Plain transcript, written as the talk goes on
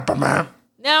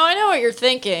Now, I know what you're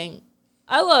thinking.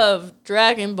 I love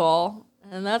Dragon Ball,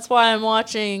 and that's why I'm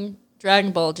watching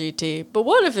Dragon Ball GT. But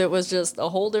what if it was just a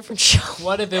whole different show?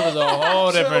 What if it was a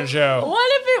whole different show?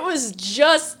 What if it was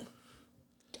just...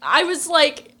 I was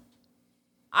like...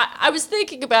 I was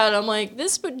thinking about it. I'm like,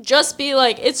 this would just be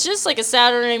like... It's just like a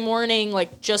Saturday morning,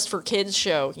 like, just for kids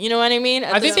show. You know what I mean?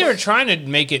 I think they were trying to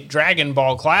make it Dragon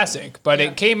Ball Classic, but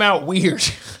it came out weird.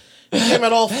 It came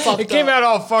out all fucked up. It came out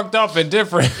all fucked up and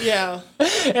different. Yeah.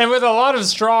 And with a lot of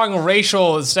strong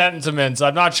racial sentiments.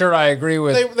 I'm not sure I agree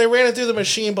with. They ran it through the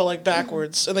machine, but like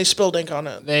backwards, and they spilled ink on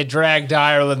it. They dragged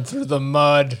Ireland through the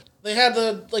mud. They had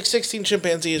the 16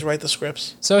 chimpanzees write the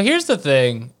scripts. So here's the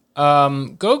thing.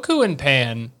 Goku and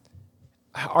Pan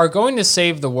are going to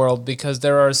save the world because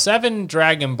there are 7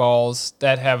 Dragon Balls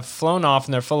that have flown off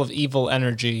and they're full of evil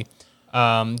energy.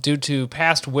 Due to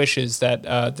past wishes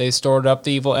that they stored up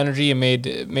the evil energy and made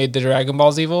the Dragon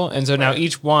Balls evil. And so now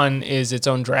each one is its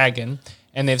own dragon.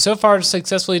 And they've so far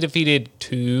successfully defeated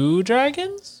 2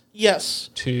 dragons? Yes.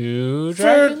 2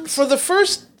 dragons? For the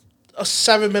first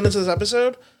 7 minutes of this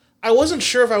episode, I wasn't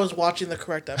sure if I was watching the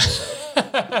correct episode.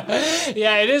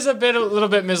 Yeah, it is a little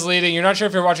bit misleading. You're not sure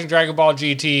if you're watching Dragon Ball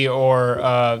GT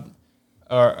or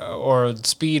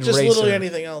Speed Just Racer. literally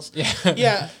anything else.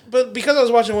 Yeah, but because I was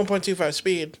watching 1.25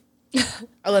 speed,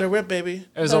 I let it rip, baby.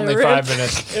 It was only 5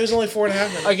 minutes. It was only 4.5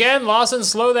 minutes. Again, Lawson,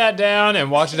 slow that down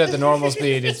and watch it at the normal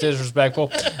speed. It's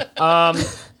disrespectful.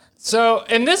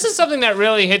 And this is something that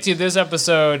really hits you this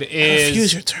episode is...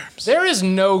 Use your terms. There is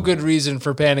no good reason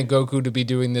for Pan and Goku to be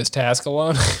doing this task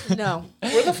alone. No.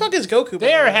 Where the fuck is Goku?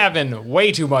 They are having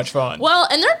way too much fun. Well,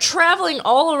 and they're traveling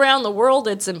all around the world,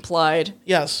 it's implied.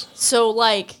 Yes. So,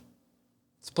 like...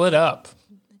 Split up.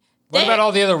 What about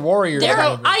all the other warriors?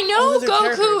 I know other Goku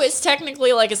characters. is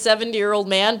technically like a 70-year-old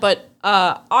man, but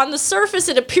on the surface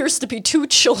it appears to be 2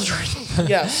 children.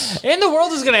 Yes. And the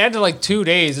world is going to end in like 2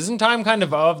 days. Isn't time kind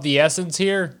of the essence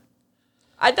here?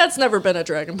 That's never been a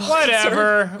Dragon Ball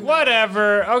concern.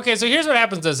 Whatever. Okay, so here's what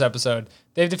happens this episode.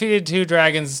 They've defeated 2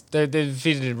 dragons. They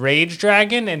defeated Rage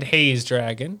Dragon and Haze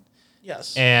Dragon.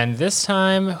 Yes. And this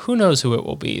time, who knows who it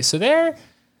will be. So they're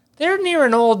near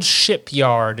an old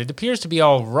shipyard. It appears to be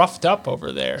all roughed up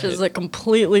over there. Which is a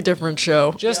completely different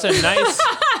show. Just a nice,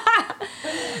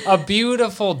 a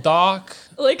beautiful dock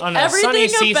Like on a sunny everything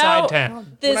seaside about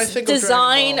town. this think of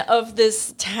design Dragon Ball. of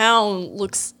this town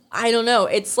looks, I don't know.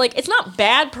 It's like, it's not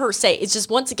bad per se. It's just,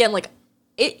 once again, like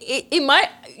it might,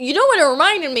 you know what it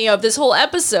reminded me of this whole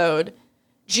episode?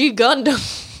 G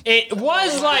Gundam. It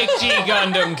was like G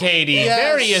Gundam, Katie. Yes.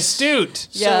 Very astute.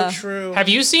 Yeah. So true. Have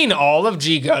you seen all of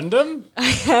G Gundam?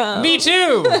 Me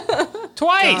too.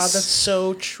 Twice. God, that's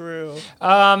so true.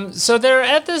 So they're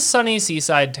at this sunny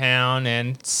seaside town,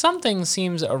 and something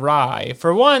seems awry.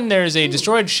 For one, there's a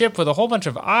destroyed ship with a whole bunch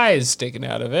of eyes sticking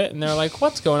out of it, and they're like,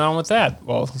 what's going on with that?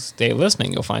 Well, stay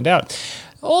listening, you'll find out.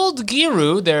 Old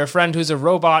Giru, their friend who's a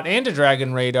robot and a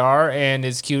dragon radar and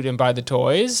is cute and by the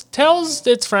toys, tells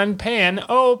its friend Pan,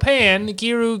 "Oh, Pan,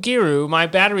 Giru, my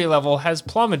battery level has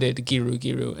plummeted,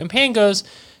 Giru. And Pan goes,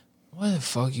 what the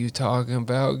fuck are you talking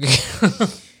about,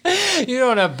 Giru? You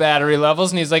don't have battery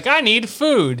levels. And he's like, I need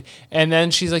food. And then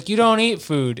she's like, you don't eat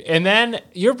food. And then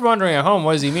you're wondering at home,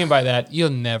 what does he mean by that? You'll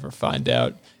never find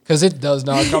out. Because it does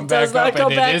not come back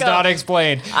up, and it is not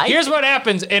explained. Here's what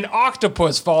happens. An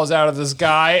octopus falls out of the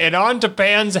sky and onto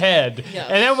Pan's head. Yeah.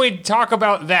 And then we talk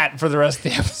about that for the rest of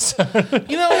the episode.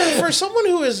 You know, for someone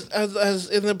who is as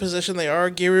in the position they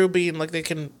are, Giru being like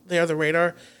they are the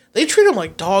radar, they treat him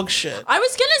like dog shit. I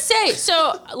was gonna say,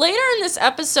 so later in this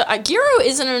episode, Giru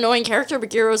is an annoying character, but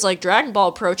Giru's like Dragon Ball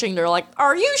approaching. They're like,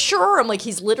 "Are you sure?" I'm like,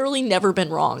 "He's literally never been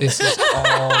wrong. This is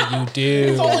all you do.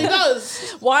 That's all he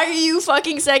does. Why are you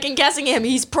fucking second guessing him?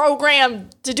 He's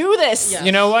programmed to do this." Yeah.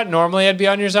 You know what? Normally I'd be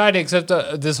on your side, except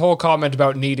this whole comment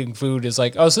about needing food is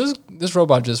like, oh, so this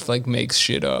robot just like makes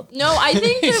shit up. No, I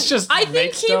think He's just I think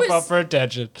makes he stuff was. up for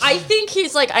attention. I think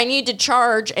he's like, I need to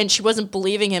charge, and she wasn't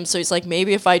believing him. So he's like,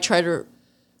 maybe if I try to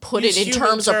put Use it in human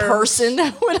terms of terms. person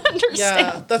that would understand.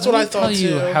 Yeah, that's what I Tell thought you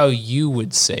too. how you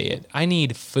would say it. I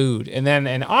need food. And then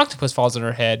an octopus falls on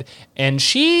her head, and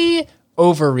she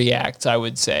overreacts, I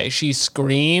would say. She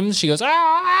screams, she goes,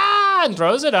 ah, and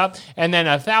throws it up, and then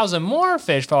 1,000 more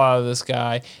fish fall out of the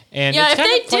sky, and Yeah, it's if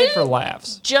kind they of played for didn't-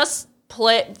 laughs. Just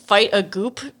fight a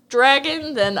goop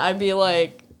dragon, then I'd be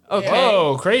like, okay.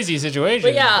 Whoa, crazy situation.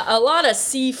 But yeah, a lot of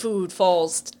seafood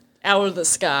falls out of the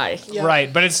sky. Yeah.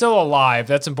 Right, but it's still alive.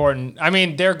 That's important. I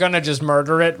mean, they're gonna just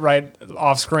murder it right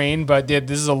off screen, but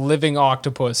this is a living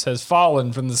octopus has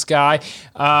fallen from the sky.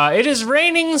 It is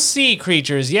raining sea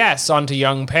creatures, yes, onto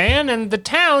young Pan, and the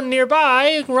town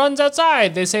nearby runs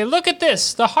outside. They say, "Look at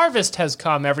this! The harvest has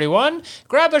come, everyone!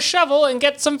 Grab a shovel and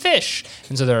get some fish."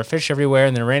 And so there are fish everywhere,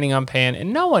 and they're raining on Pan,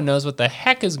 and no one knows what the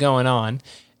heck is going on.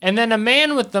 And then a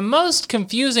man with the most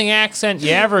confusing accent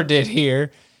you ever did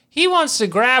hear. He wants to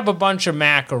grab a bunch of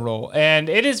mackerel, and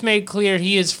it is made clear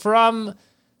he is from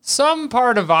some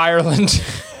part of Ireland.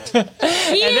 And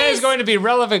that is going to be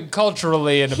relevant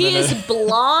culturally in a He minute. is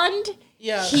blonde.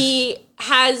 Yeah. He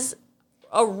has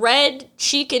a red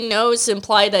cheek and nose to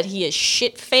imply that he is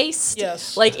shit-faced.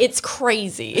 Yes. Like, it's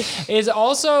crazy. Is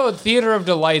also Theater of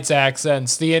Delight's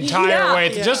accents the entire Yeah. way.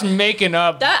 It's Yeah. just making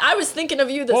up. That I was thinking of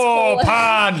you this Oh, whole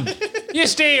Pan, you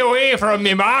stay away from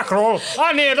me mackerel.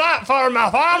 I need that for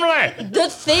my family. The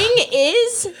thing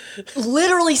is,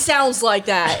 literally sounds like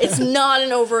that. It's not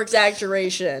an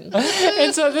over-exaggeration.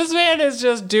 And so this man is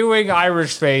just doing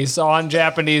Irish face on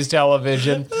Japanese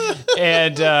television.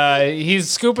 And he's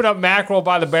scooping up mackerel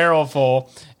by the barrel full.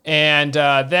 And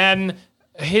then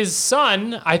his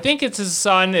son, I think it's his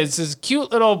son, it's his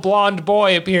cute little blonde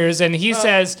boy appears. And he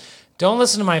says, "Don't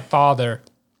listen to my father.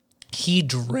 He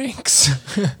drinks."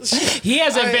 He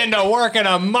hasn't been to work in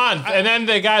a month. And then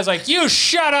the guy's like, "You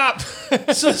shut up."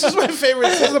 So this is my favorite.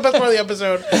 This is the best part of the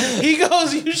episode. He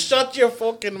goes, "You shut your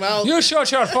fucking mouth." You shut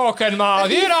your fucking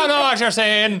mouth. You don't know what you're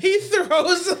saying. He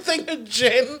throws the thing of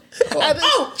gin at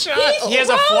his child. He has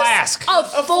a flask. A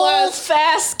full flask.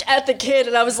 flask at the kid,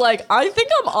 and I was like, I think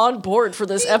I'm on board for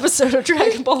this episode of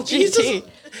Dragon Ball He's GT. just,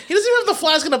 he doesn't even have the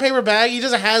flask in a paper bag. He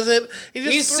just has it. He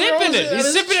just He's throws sipping it. at He's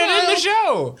his sipping it in the child.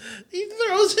 show. He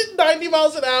throws it 90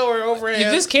 miles an hour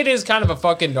overhand. This kid is kind of a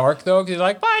fucking narc, though, 'cause he's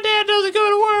like, "My dad doesn't go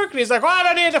to work." And he's like, "Why do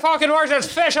I need to fucking work?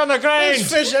 There's fish on the There's ground.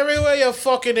 fish everywhere, you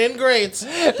fucking ingrates.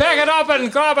 Pick it up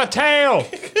and grab a tail,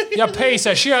 you piece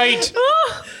of shit."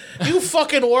 You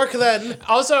fucking work then.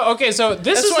 Also, okay, so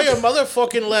this That's is... why your mother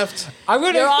fucking left. I'm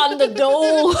You're gonna... on the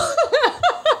dole.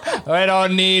 I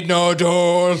don't need no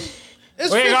doll.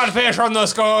 It's We fish, got fish from the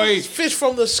sky. fish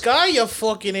from the sky, you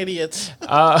fucking idiots.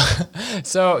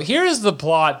 So here's the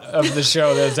plot of the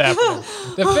show that's happening.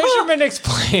 The fisherman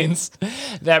explains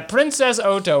that Princess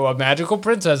Oto, a magical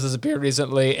princess, has appeared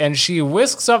recently, and she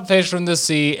whisks up fish from the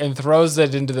sea and throws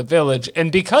it into the village.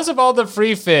 And because of all the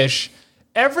free fish,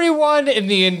 everyone in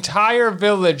the entire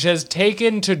village has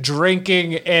taken to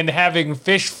drinking and having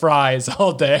fish fries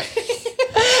all day.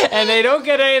 And they don't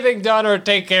get anything done or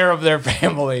take care of their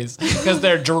families because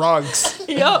they're drunks.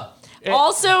 Yep.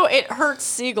 Also, it hurts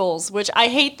seagulls, which I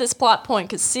hate this plot point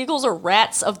because seagulls are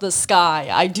rats of the sky.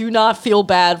 I do not feel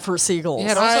bad for seagulls.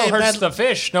 Yeah, it also Right, hurts bad- the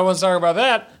fish. No one's talking about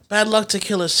that. Bad luck to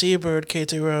kill a seabird,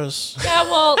 Katie Rose. Yeah,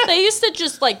 well, they used to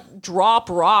just like drop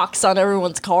rocks on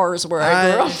everyone's cars where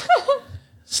I grew up.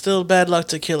 Still bad luck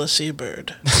to kill a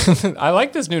seabird. I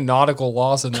like this new nautical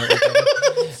laws in there.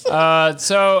 The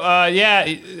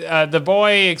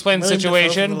boy explained the William Dafoe from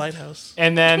situation, The Lighthouse.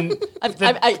 and then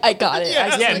I got it.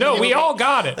 Yeah. we all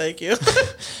got it. Thank you.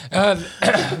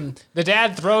 The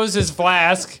dad throws his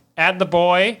flask at the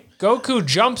boy. Goku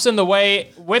jumps in the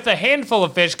way with a handful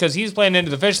of fish because he's playing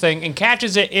into the fish thing and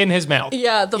catches it in his mouth.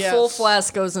 Yeah, the Yes. full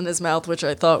flask goes in his mouth, which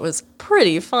I thought was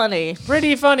pretty funny.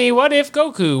 Pretty funny. What if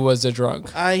Goku was a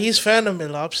drunk? He's fan of me,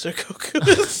 Lobster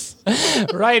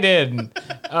Goku. Right in.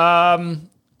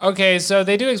 Okay, so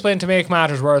they do explain to make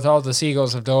matters worse, all the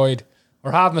seagulls have died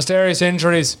or have mysterious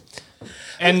injuries.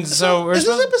 And so we're is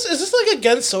supposed this like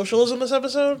against socialism? This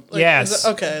episode? Like, Yes. is it-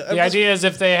 okay. The idea is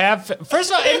if they have,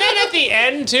 first of all, and then at the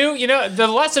end too, you know, the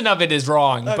lesson of it is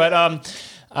wrong.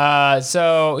 But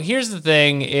so here's the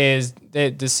thing: is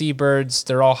that the seabirds,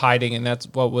 they're all hiding, and that's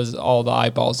what was all the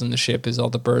eyeballs in the ship is all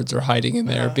the birds are hiding in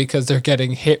there because they're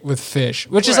getting hit with fish.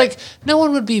 Which is Right. like no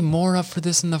one would be more up for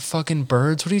this than the fucking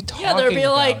birds. What are you talking Yeah, about? they'd be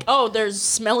like, oh, there's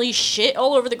smelly shit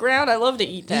all over the ground. I love to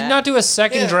eat Did that. you not do a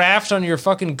second Yeah. draft on your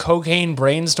fucking cocaine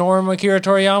brainstorm, Akira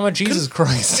Toriyama? Jesus If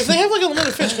Christ. they have like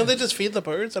unlimited fish, can't they just feed the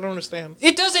birds? I don't understand.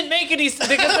 It doesn't make any sense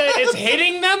because it's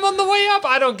hitting them on the way up.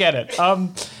 I don't get it.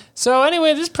 So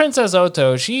anyway, this Princess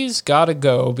Oto, she's got to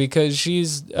go because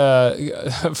she's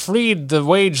freed the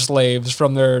wage slaves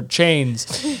from their chains.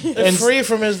 They're free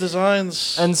from his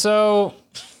designs. And so,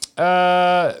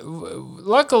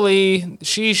 luckily,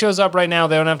 she shows up right now.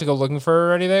 They don't have to go looking for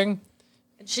her or anything.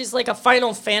 She's like a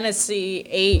Final Fantasy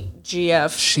VIII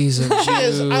GF. She's a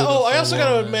Yes, I also got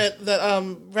to admit that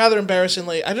rather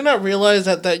embarrassingly, I did not realize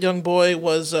that that young boy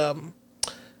was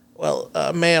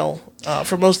male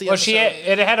for most of the Well, episode.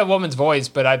 it had a woman's voice,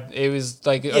 but it was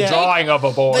like a Yeah. drawing of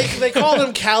a boy. They called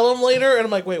him Callum later, and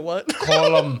I'm like, wait, what?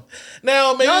 Call him.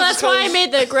 Now maybe No, it's that's why I 'cause-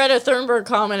 made the Greta Thunberg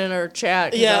comment in her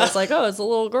chat. 'Cause Yeah. I was like, oh, it's a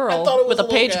little girl thought it was with a a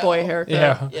little page gal. boy haircut.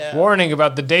 Yeah. Yeah. Warning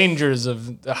about the dangers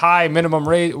of the high minimum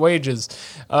wages.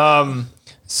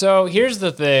 So here's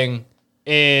the thing: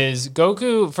 is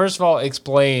Goku first of all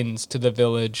explains to the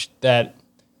village that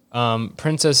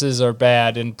princesses are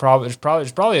bad and it's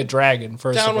probably a dragon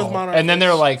first Down of with all, monarchies. and then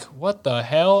they're like, "What the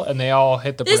hell?" And they all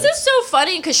hit the. This brakes. is so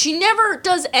funny because she never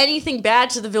does anything bad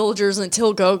to the villagers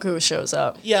until Goku shows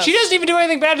up. Yeah. She doesn't even do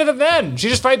anything bad to them then. She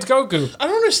just fights Goku. I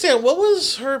don't understand. What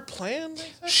was her plan?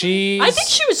 Exactly? I think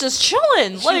she was just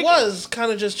chilling. She was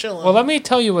kind of just chilling. Well, let me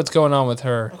tell you what's going on with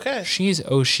her. Okay. She's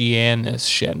Oceanus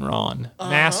Shenron,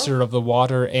 master of the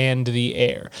water and the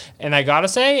air. And I gotta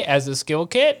say, as a skill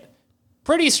kit,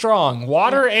 pretty strong.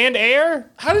 Water and air?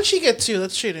 How did she get two?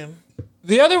 That's cheating.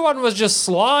 The other one was just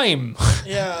slime.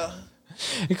 Yeah.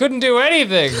 He couldn't do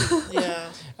anything.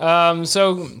 Yeah.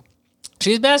 So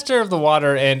she's master of the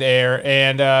water and air,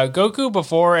 and Goku,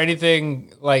 before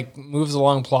anything like moves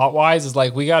along plot wise, is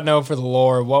like, we gotta know for the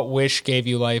lore what wish gave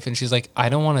you life, and she's like, I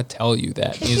don't want to tell you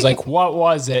that. And he's like, what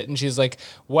was it? And she's like,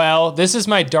 well, this is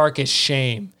my darkest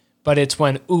shame. But it's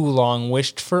when Oolong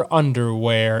wished for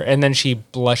underwear, and then she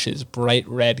blushes bright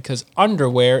red because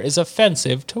underwear is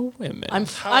offensive to women.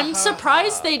 I'm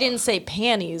surprised they didn't say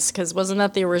panties because wasn't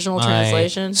that the original My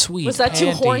translation? sweet Was that too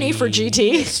horny for panty.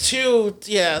 GT?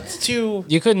 It's too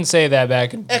You couldn't say that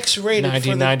back in X-rated for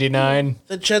 1999.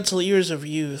 the gentle years of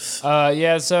youth.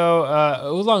 So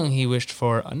Oolong, he wished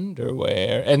for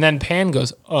underwear. And then Pan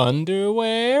goes,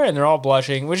 underwear? And they're all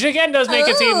blushing, which again does make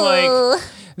it seem like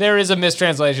there is a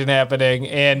mistranslation happening.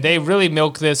 And they really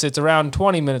milk this. It's around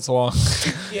 20 minutes long.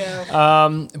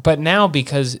 Yeah. But now,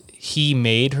 because he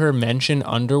made her mention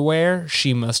underwear,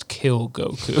 she must kill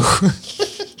Goku.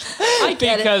 I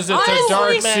get because it. it's a dark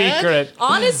Honestly- secret.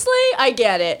 Honestly, I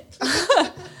get it.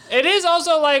 It is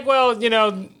also like, well,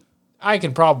 I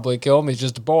can probably kill him. He's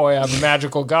just a boy. I'm a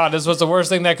magical goddess. What's the worst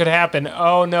thing that could happen?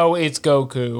 Oh, no, it's Goku.